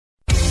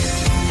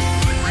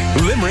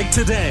Limerick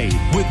Today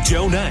with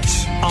Joe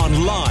Nash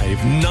on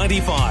Live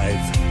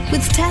 95.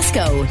 With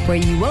Tesco, where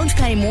you won't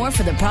pay more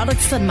for the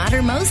products that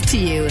matter most to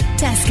you.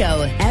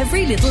 Tesco,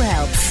 every little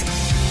helps.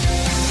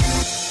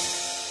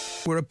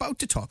 We're about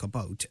to talk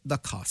about the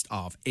cost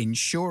of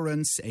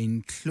insurance,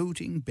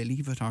 including,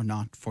 believe it or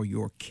not, for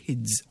your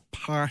kids'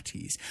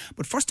 parties.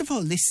 But first of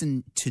all,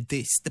 listen to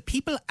this. The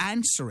people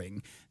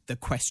answering the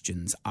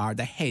questions are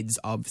the heads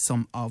of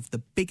some of the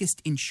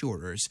biggest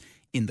insurers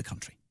in the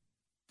country.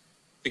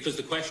 Because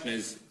the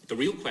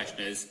real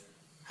question is,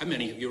 how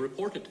many have you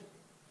reported?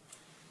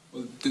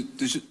 Well,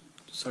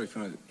 sorry for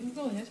that.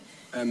 Go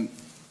ahead.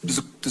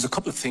 There's a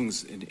couple of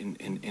things in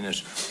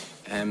it.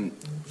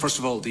 First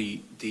of all,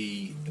 the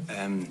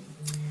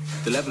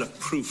level of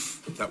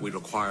proof that we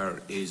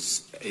require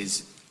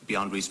is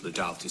beyond reasonable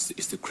doubt.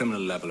 Is the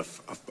criminal level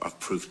of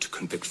proof to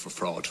convict for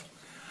fraud,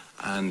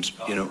 and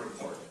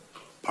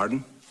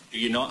Pardon? Do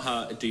you not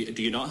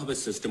have a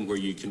system where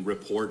you can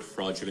report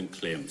fraudulent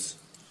claims?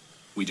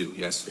 We do,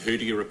 yes. Who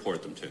do you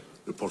report them to?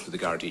 Report to the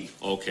Gardaí.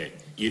 Okay.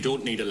 You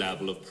don't need a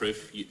level of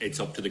proof. It's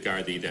up to the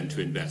Gardaí then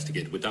to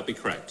investigate. Would that be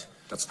correct?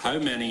 That's correct.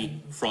 How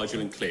many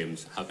fraudulent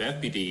claims have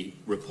FBD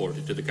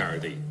reported to the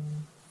Gardaí?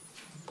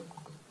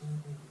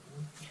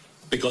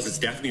 Because it's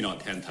definitely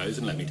not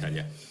 10,000, let me tell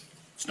you.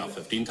 It's not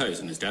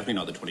 15,000. It's definitely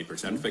not the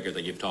 20% figure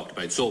that you've talked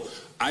about. So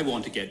I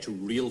want to get to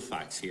real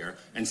facts here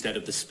instead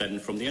of the spin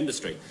from the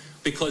industry,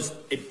 because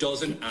it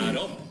doesn't add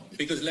up.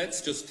 Because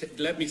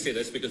let me say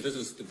this,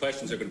 because the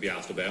questions are going to be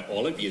asked about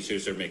all of you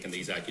who are making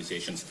these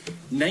accusations.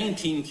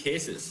 19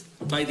 cases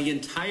by the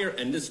entire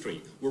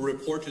industry were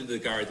reported to the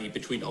Gardaí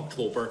between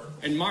October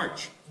and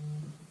March.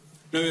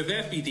 Now, if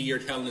FBD are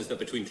telling us that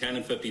between 10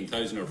 and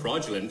 15,000 are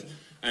fraudulent,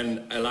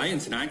 and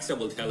Alliance and AXA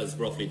will tell us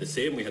roughly the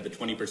same, we had the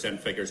 20%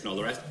 figures and all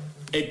the rest,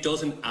 it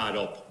doesn't add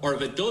up. Or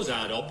if it does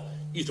add up,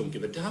 you don't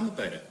give a damn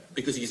about it,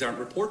 because you aren't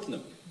reporting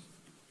them.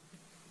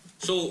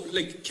 So,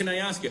 can I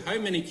ask you, how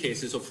many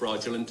cases of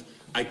fraudulent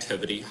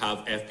activity have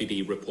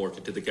FBD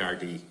reported to the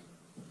Gardaí?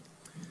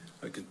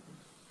 I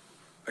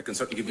can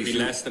certainly give you Maybe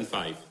less than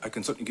 5. I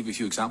can certainly give you a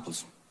few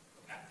examples.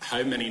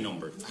 How many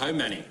numbers? How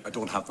many? I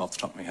don't have them off the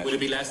top of my head. Would it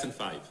be less than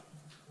 5?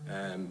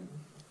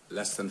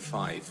 Less than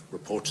 5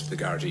 reported to the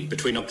Gardaí.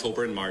 Between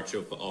October and March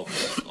of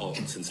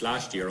since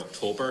last year,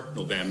 October,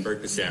 November,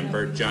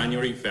 December,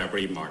 January,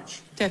 February, March.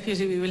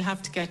 Deputy, we will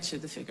have to get you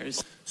the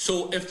figures.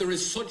 So if there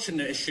is such an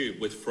issue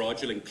with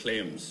fraudulent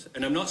claims,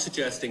 and I'm not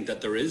suggesting that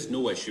there is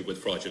no issue with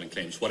fraudulent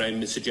claims, what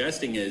I'm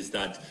suggesting is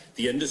that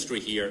the industry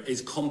here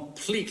is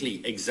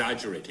completely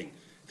exaggerating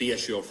the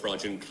issue of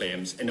fraudulent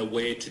claims in a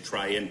way to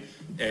try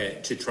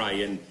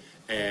and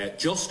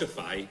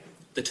justify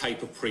the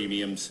type of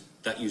premiums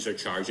that you are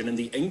charging and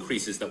the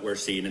increases that we're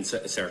seeing in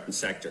certain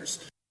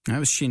sectors. That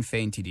was Sinn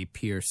Féin TD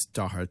Pierce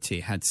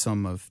Doherty, had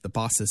some of the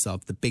bosses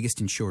of the biggest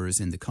insurers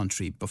in the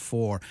country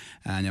before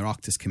an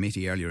Oireachtas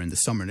committee earlier in the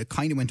summer. And it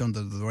kind of went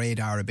under the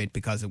radar a bit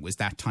because it was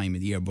that time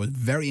of the year. But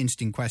very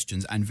interesting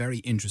questions and very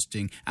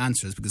interesting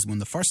answers, because one of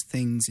the first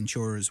things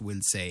insurers will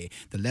say,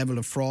 the level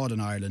of fraud in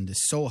Ireland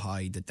is so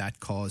high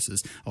that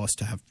causes us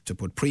to have to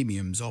put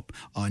premiums up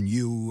on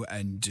you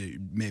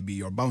and maybe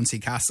your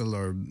bouncy castle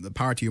or the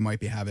party you might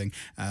be having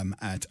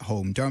at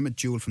home. Dermot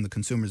Jewell from the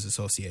Consumers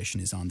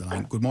Association is on the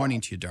line. Good morning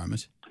to you,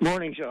 Dermot.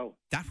 Morning, Joe.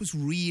 That was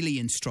really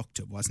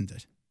instructive, wasn't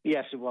it?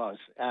 Yes, it was.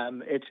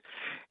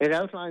 It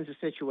outlines a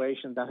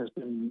situation that has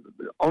been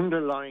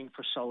underlying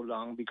for so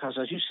long, because,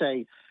 as you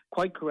say,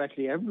 quite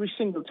correctly, every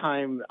single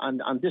time,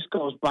 and this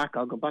goes back,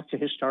 I'll go back to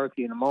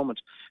historically in a moment,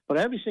 but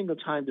every single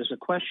time there's a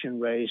question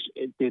raised,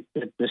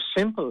 the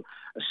simple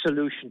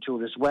solution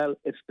to it is, well,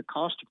 it's the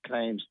cost of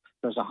claims.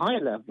 There's a high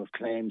level of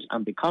claims,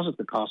 and because of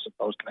the cost of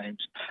those claims,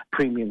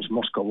 premiums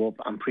must go up,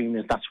 and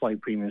that's why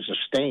premiums are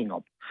staying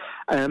up.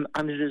 And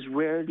it is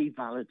rarely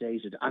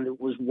validated, and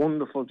it was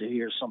wonderful to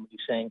hear somebody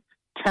saying,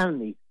 tell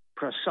me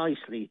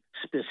precisely,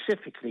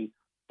 specifically,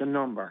 the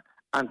number.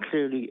 And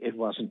clearly it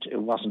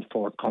wasn't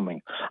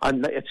forthcoming.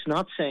 And it's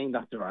not saying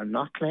that there are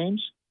not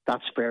claims,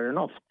 that's fair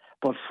enough.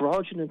 But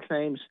fraudulent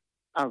claims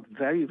are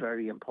very,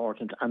 very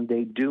important, and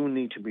they do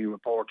need to be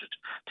reported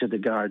to the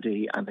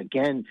Gardaí. And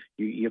again,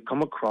 you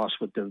come across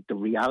with the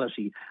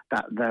reality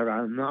that there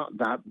are not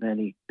that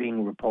many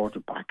being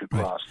reported back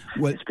across. Right.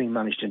 Well, it's being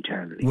managed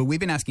internally. Well, we've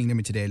been asking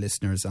Limerick Today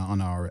listeners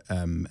on our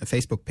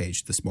Facebook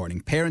page this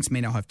morning. Parents may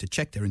now have to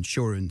check their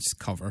insurance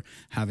cover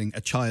having a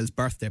child's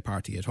birthday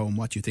party at home.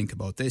 What do you think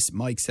about this?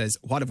 Mike says,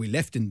 what have we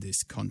left in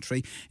this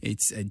country?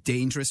 It's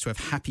dangerous to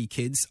have happy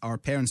kids. Our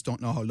parents don't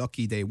know how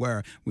lucky they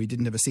were. We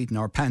didn't have a seat in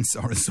our pants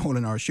or a soul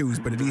in our shoes,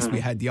 but at least we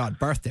had the odd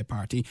birthday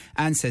party.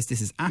 Anne says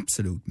this is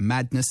absolute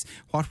madness.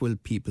 What will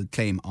people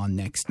claim on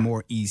next?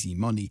 More easy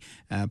money.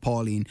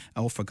 Pauline,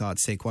 oh, for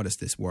God's sake, what is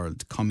this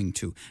world coming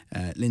to?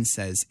 Lynn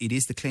says it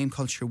is the claim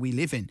culture we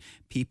live in.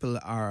 People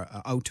are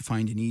out to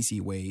find an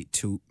easy way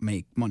to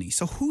make money.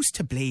 So who's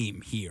to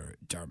blame here,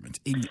 Dermot?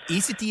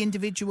 Is it the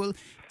individual?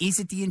 Is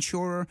it the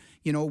insurer?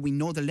 You know, we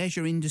know the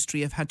leisure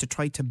industry have had to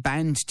try to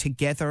band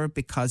together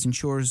because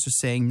insurers are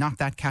saying not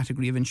that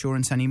category of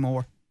insurance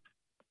anymore.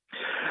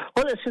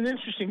 Well, it's an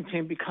interesting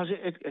thing because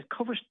it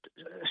covers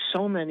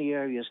so many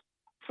areas.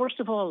 First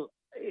of all,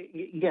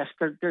 yes,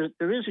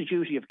 there is a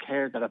duty of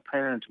care that a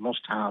parent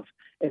must have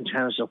in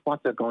terms of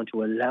what they're going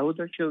to allow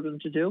their children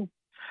to do.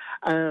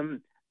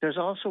 There's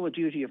also a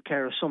duty of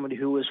care of somebody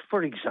who is,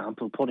 for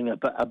example, putting a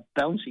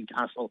bouncy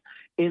castle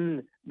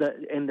in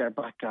their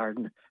back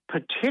garden,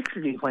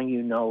 particularly when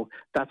you know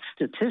that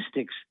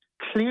statistics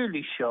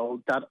clearly show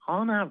that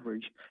on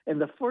average in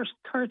the first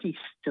 30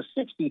 to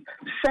 60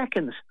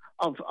 seconds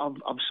of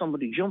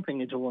somebody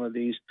jumping into one of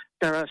these,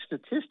 there are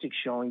statistics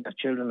showing that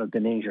children have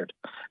been injured.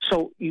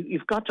 So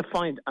you've got to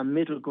find a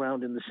middle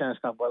ground in the sense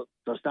that, well,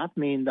 does that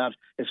mean that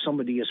if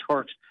somebody is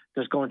hurt,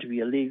 there's going to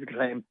be a legal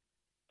claim?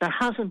 There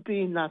hasn't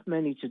been that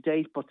many to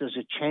date, but there's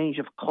a change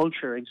of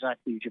culture,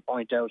 exactly as you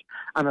point out.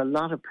 And a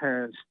lot of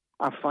parents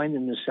are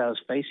finding themselves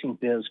facing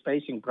bills,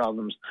 facing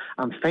problems,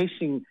 and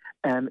facing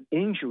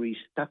injuries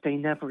that they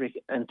never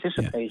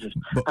anticipated,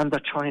 and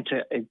they're trying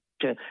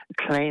to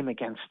claim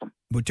against them.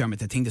 But Dermot,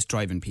 the thing that's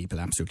driving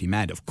people absolutely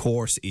mad, of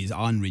course, is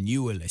on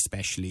renewal,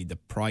 especially the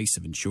price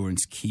of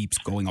insurance keeps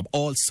going up.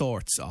 All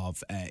sorts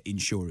of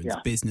insurance,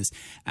 business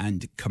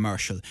and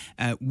commercial.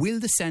 Will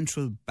the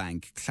central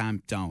bank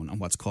clamp down on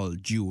what's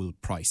called dual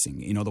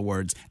pricing? In other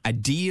words, a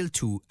deal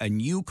to a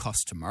new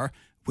customer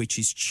which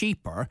is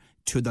cheaper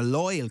to the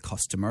loyal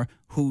customer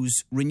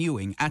who's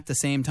renewing at the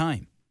same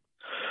time?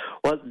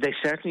 Well, they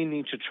certainly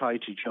need to try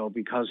to, Joe,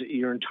 because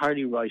you're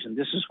entirely right. And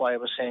this is why I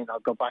was saying, I'll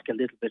go back a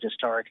little bit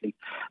historically.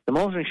 The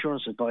Motor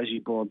Insurance Advisory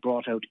Board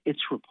brought out its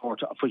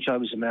report, of which I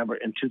was a member,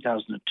 in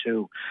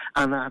 2002.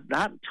 And at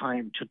that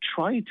time, to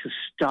try to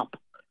stop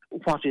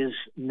what is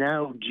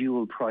now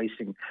dual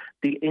pricing,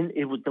 there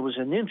was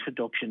an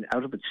introduction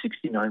out of its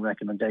 69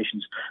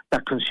 recommendations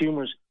that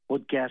consumers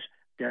would get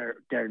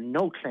their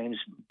no claims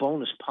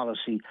bonus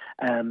policy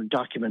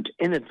document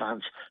in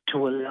advance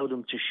to allow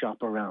them to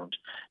shop around.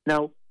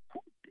 Now,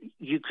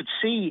 you could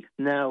see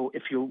now,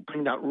 if you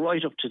bring that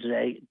right up to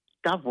today,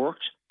 that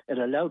worked. It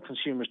allowed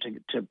consumers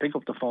to pick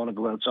up the phone and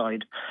go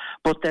outside.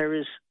 But there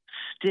is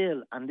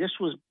still, and this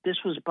was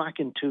back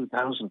in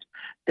 2000,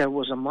 there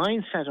was a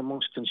mindset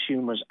amongst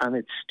consumers, and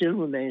it still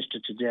remains to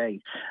today,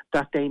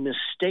 that they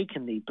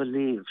mistakenly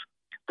believe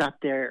that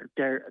their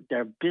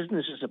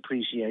business is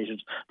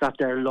appreciated, that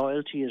their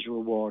loyalty is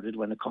rewarded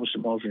when it comes to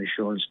motor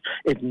insurance.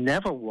 It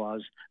never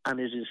was, and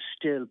it is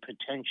still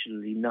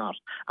potentially not.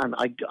 And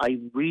I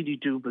really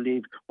do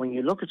believe, when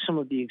you look at some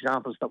of the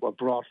examples that were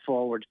brought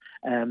forward,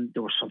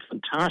 there were some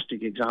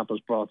fantastic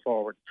examples brought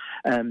forward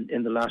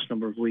in the last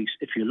number of weeks.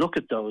 If you look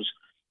at those,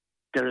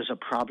 there is a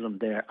problem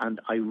there, and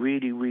I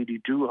really,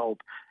 really do hope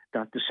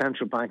that the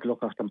central bank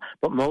look at them.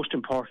 But most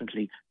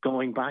importantly,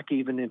 going back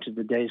even into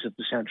the days of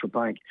the central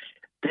bank,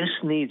 this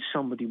needs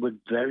somebody with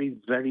very,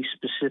 very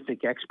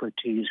specific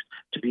expertise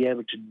to be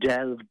able to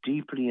delve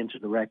deeply into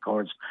the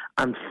records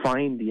and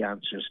find the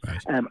answers.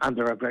 Right. And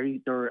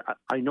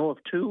I know of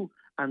two,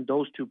 and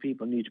those two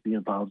people need to be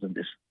involved in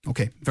this.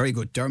 Okay, very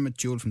good. Dermot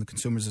Jewell from the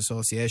Consumers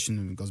Association,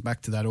 and it goes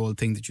back to that old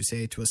thing that you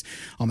say to us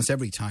almost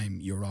every time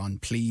you're on.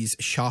 Please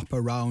shop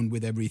around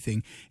with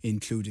everything,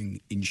 including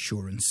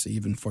insurance,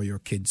 even for your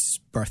kid's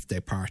birthday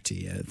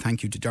party.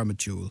 Thank you to Dermot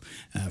Jewell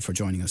for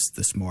joining us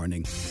this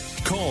morning.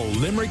 Call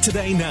Limerick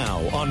Today now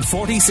on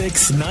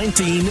 46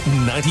 19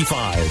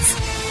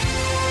 95.